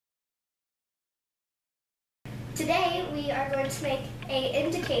Today we are going to make an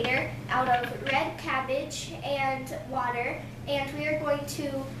indicator out of red cabbage and water, and we are going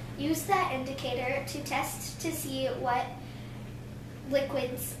to use that indicator to test to see what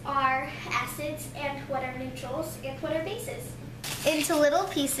liquids are acids and what are neutrals and what are bases into little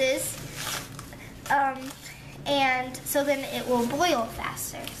pieces, and so then it will boil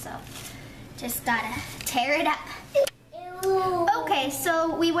faster. So just gotta tear it up. Okay,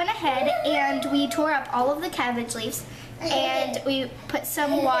 so we went ahead and we tore up all of the cabbage leaves and we put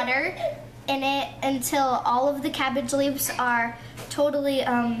some water in it until all of the cabbage leaves are totally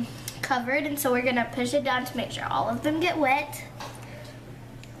covered, and so we're gonna push it down to make sure all of them get wet.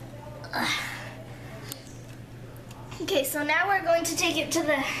 Okay, so now we're going to take it to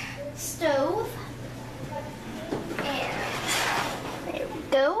the stove, and there we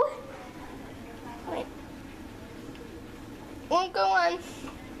go. Wait. Won't go on.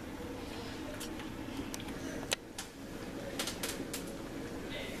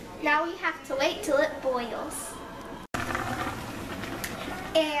 Now we have to wait till it boils.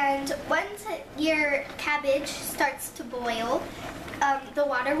 And once your cabbage starts to boil, the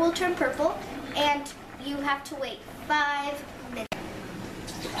water will turn purple, and you have to wait 5 minutes.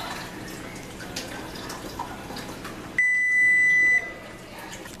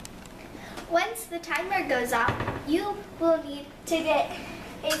 Once the timer goes off, you will need to get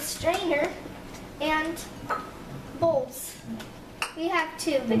a strainer and bowls. We have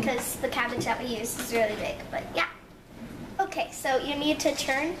 2 because the cabbage that we use is really big, but yeah. Okay, so you need to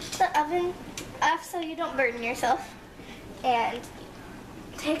turn the oven off so you don't burn yourself, and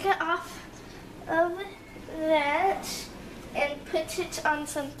take it off of that and put it on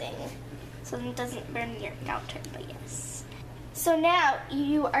something so it doesn't burn your counter, but yes. So now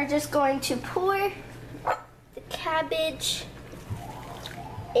you are just going to pour the cabbage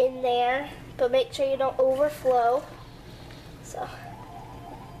in there, but make sure you don't overflow. So,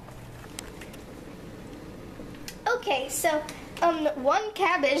 okay, so one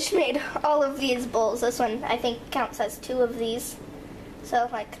cabbage made all of these bowls. This one I think counts as 2 of these. So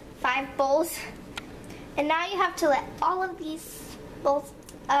like 5 bowls. And now you have to let all of these bowls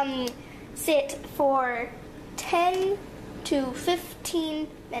sit for 10 to 15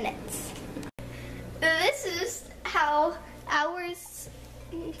 minutes. This is how our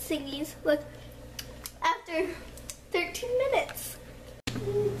thingies look after 13 minutes.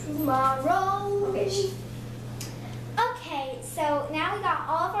 Tomorrow. Okay, so now we got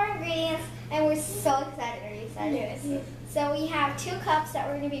all of our ingredients and we're so excited. Are you excited? Yes. So we have 2 cups that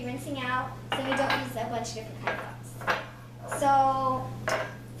we're going to be rinsing out so you don't use a bunch of different kind of cups. So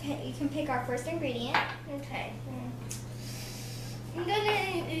you can pick our first ingredient. Okay. I'm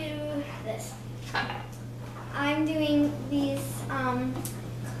gonna do this. I'm doing these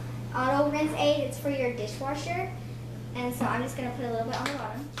auto rinse aid. It's for your dishwasher. And so I'm just gonna put a little bit on the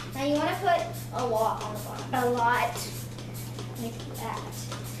bottom. Now you wanna put a lot on the bottom. A lot. Like that.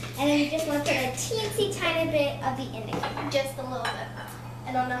 And then you just wanna put a teensy tiny bit of the indicator. Just a little bit.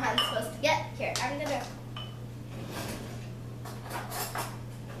 I don't know how it's supposed to get. Here, I'm gonna.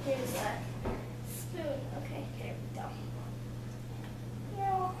 Here's that spoon. Okay, here we go.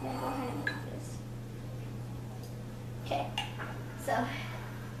 Now go ahead and do this. Okay, so I'm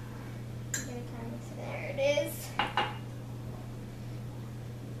gonna there it is.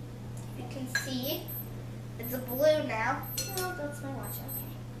 You can see it's a blue now. Oh, that's my watch.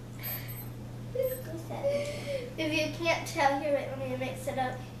 Okay. If you can't tell, here, wait, let me mix it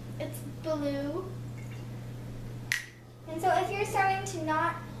up. It's blue. And so if you're starting to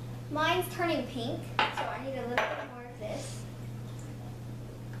not, mine's turning pink, so I need a little bit more of this.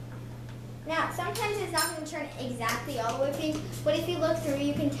 Now, sometimes it's not going to turn exactly all the way pink, but if you look through,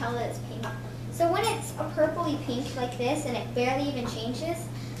 you can tell that it's pink. So when it's a purpley pink like this and it barely even changes,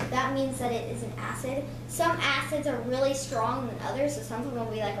 that means that it is an acid. Some acids are really strong than others, so some of them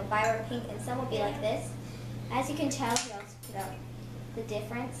will be like a vibrant pink and some will be like this. As you can tell, you also put out the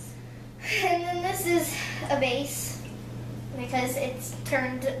difference. And then this is a base because it's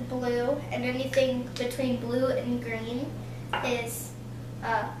turned blue, and anything between blue and green is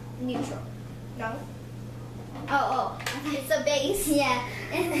neutral. No? Oh, it's a base. Yeah.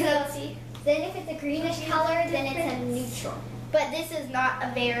 So, see. Then if it's a greenish color, then it's a neutral. But this is not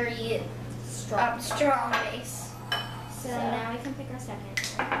a very strong base. So now we can pick our second.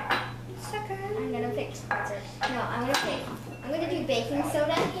 I'm gonna pick no, I'm gonna do baking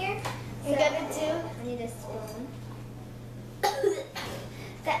soda here. So I need a spoon.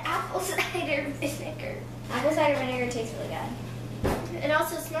 The apple cider vinegar. Apple cider vinegar tastes really bad. It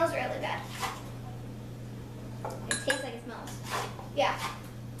also smells really bad. It tastes like it smells. Yeah.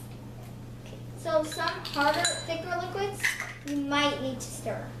 Okay, So some harder, thicker liquids, you might need to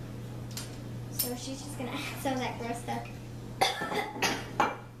stir. So she's just gonna add some of that gross stuff.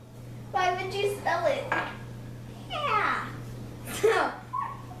 Why would you smell it? Yeah. So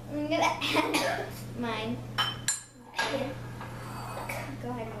I'm gonna add mine. Go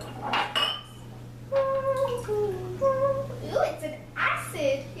ahead and Ooh, it's an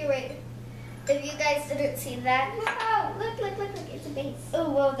acid. Here, wait. If you guys didn't see that. Wow, look, it's a base. Oh,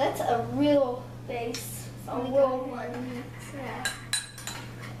 well, that's a real base. A real one. Yeah.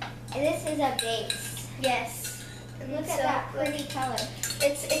 And this is a base. Yes. And look at that pretty color.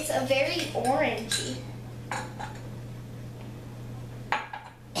 It's a very orangey.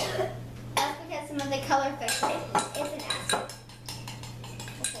 That's because some of the color effects. It's an acid.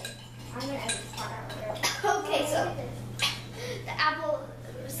 Okay, I'm gonna add this part out. Okay, so the apple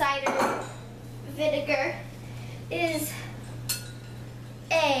cider vinegar is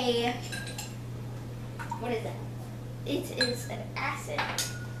What is it? It is an acid.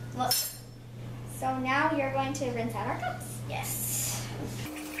 Look. So now you're going to rinse out our cups. Yes.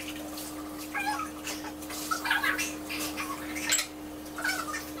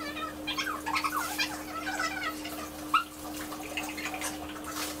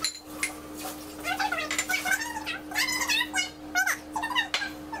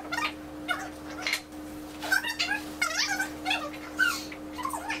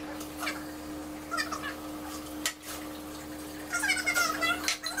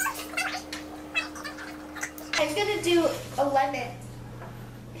 I'm gonna do a lemon.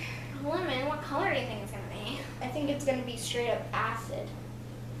 Lemon, what color do you think it's gonna be? I think it's gonna be straight up acid.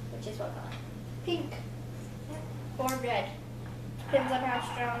 Which is what color? Pink. Or red. Depends on how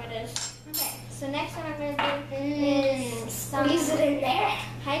strong it is. Okay, so next one I'm gonna do is Squeeze it in there.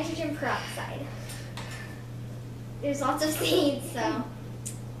 hydrogen peroxide. There's lots of seeds, so yeah.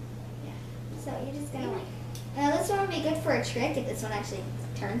 So you're just gonna like. Now this one would be good for a trick if this one actually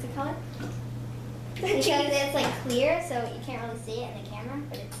turns the color. Because it's like clear, so you can't really see it in the camera,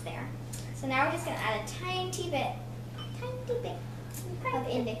 but it's there. So now we're just gonna add a tiny bit of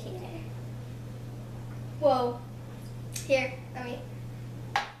indicator. Whoa. Here, let me.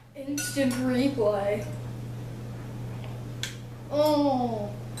 Instant replay. Oh.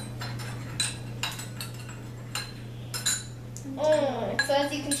 So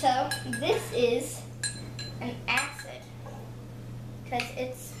as you can tell, this is an acid. Because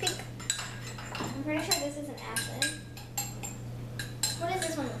it's pink. I'm pretty sure this is an acid. What does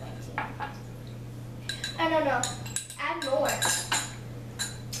this one look like to you? I don't know. Add more.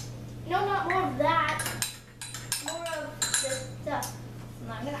 No, not more of that. More of this stuff. So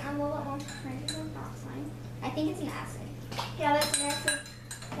I'm gonna add a little bit more hydrogen peroxide. I think it's an acid. Yeah, that's an acid.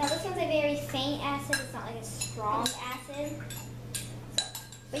 Now this one's a very faint acid. It's not like a strong acid.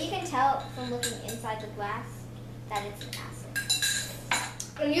 But you can tell from looking inside the glass that it's an acid.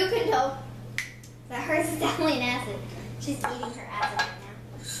 And you can tell. That hers is definitely an acid. She's eating her acid right now.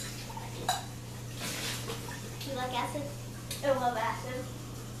 You like acid? I love acid.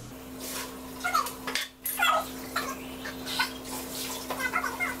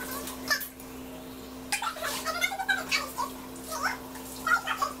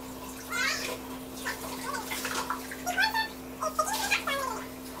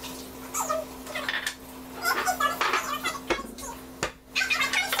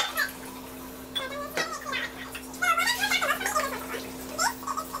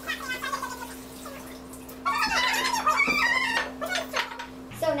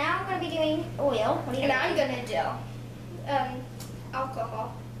 So now I'm going to be doing oil. What are you And gonna I'm do? gonna do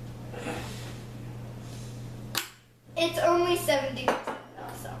alcohol. It's only 70%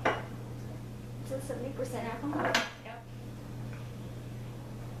 though, so. So 70% alcohol. Yep.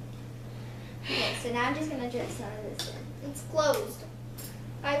 Okay, so now I'm just going to drip some of this in. It's closed.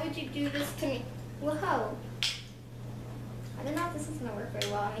 Why would you do this to me? Whoa. I don't know if this is going to work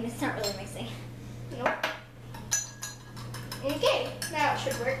very well. I mean, it's not really mixing. Nope. Okay, now it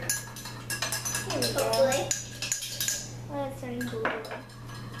should work. Here we go. Hopefully. Well, it's turning blue.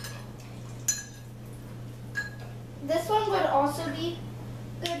 This one would also be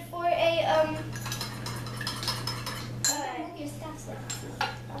good for a Move your stuff so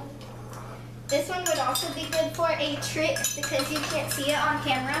this one would also be good for a trick because you can't see it on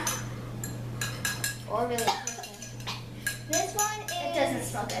camera. or really interesting. This one is It doesn't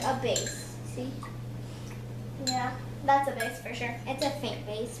smell good. a base. See? Yeah, that's a base for sure. It's a faint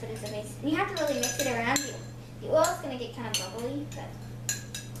base, but it's a base. You have to really mix it around. The oil's going to get kind of bubbly, but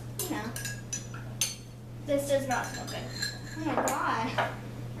you know. This does not smell good. Oh my god.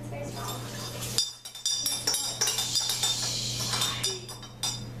 That's very strong.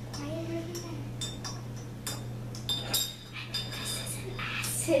 Why are you moving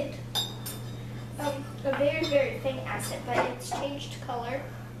acid. A very, very faint acid, but it's changed color.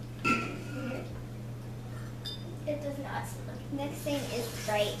 It does not smell. Next thing is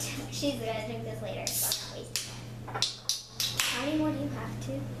Sprite. She's gonna drink this later, so I'm not wasting it. How many more do you have?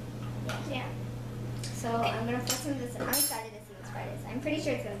 2? Yeah. So I'm gonna pour some of this. I'm excited to see what Sprite is. I'm pretty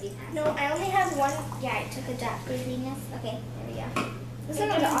sure it's gonna be acid. No, I only have one. Yeah, I took a drop. Creaminess. Okay, there we go. This I'm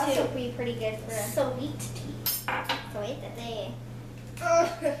one would gonna also do be pretty good for sweet tea. sweet tea.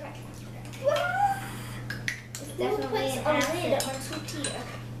 It's definitely puts an a lid acid. on sweet tea?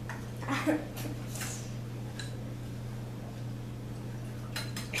 Okay.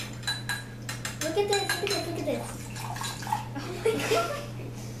 Look at this, look at this, look at this. Oh my god.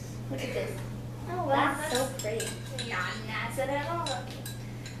 Look at this. Oh, That's so pretty. not an acid at all.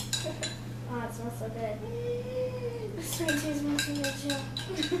 Oh, it smells so good. Sweet tea smells so good too.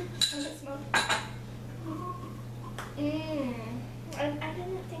 How does it smell? I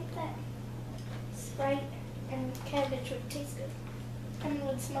didn't think that Sprite and cabbage would taste good. I mean,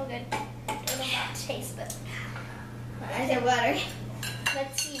 would smell good. It'll not taste, but I said water.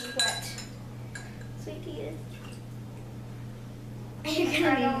 let's see what sweet tea is.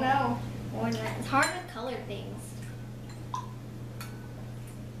 You're I gonna don't know. More than that. It's hard with colored things.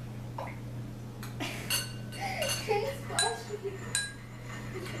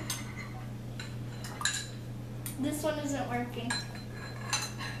 This one isn't working.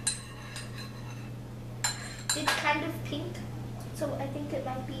 It's kind of pink, so I think it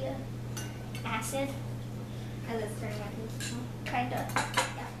might be a acid. As it's turning out to smell. Kind of.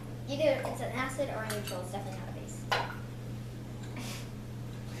 Yeah. Either it's an acid or a neutral. It's definitely not a base.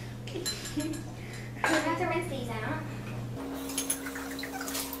 So we have to rinse these out.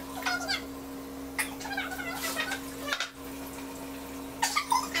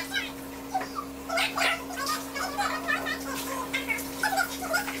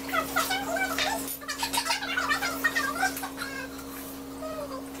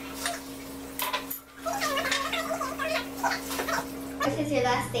 This is your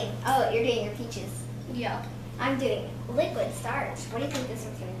last thing. Oh, you're doing your peaches. Yeah. I'm doing liquid starch. What do you think this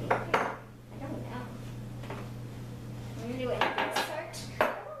one's going to be? I don't know. I'm going to do it liquid starch. I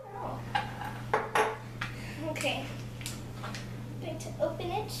don't know. Okay. I'm going to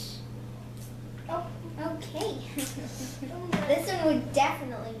open it. Oh. Okay. This one would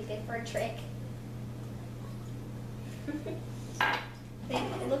definitely be good for a trick.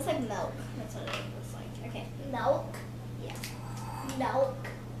 It looks like milk. That's what it looks like. Okay. Milk. Yeah. Milk.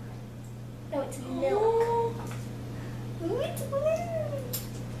 No, it's milk. Ooh, it's blue.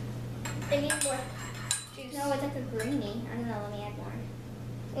 I need more juice. No, it's like a greenie. I don't know. Let me add more.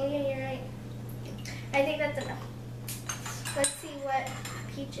 Oh, yeah, you're right. I think that's enough. Let's see what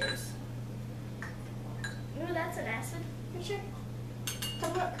peaches. Ooh, that's an acid. For sure.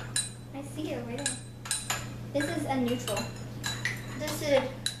 Come look. I see it over there. This is a neutral. This is,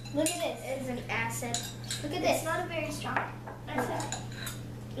 Look at this. is an acid. Look at It's this. not a very strong acid.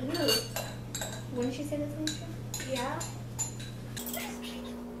 Ooh. Wouldn't you say that's a neutral? Yeah.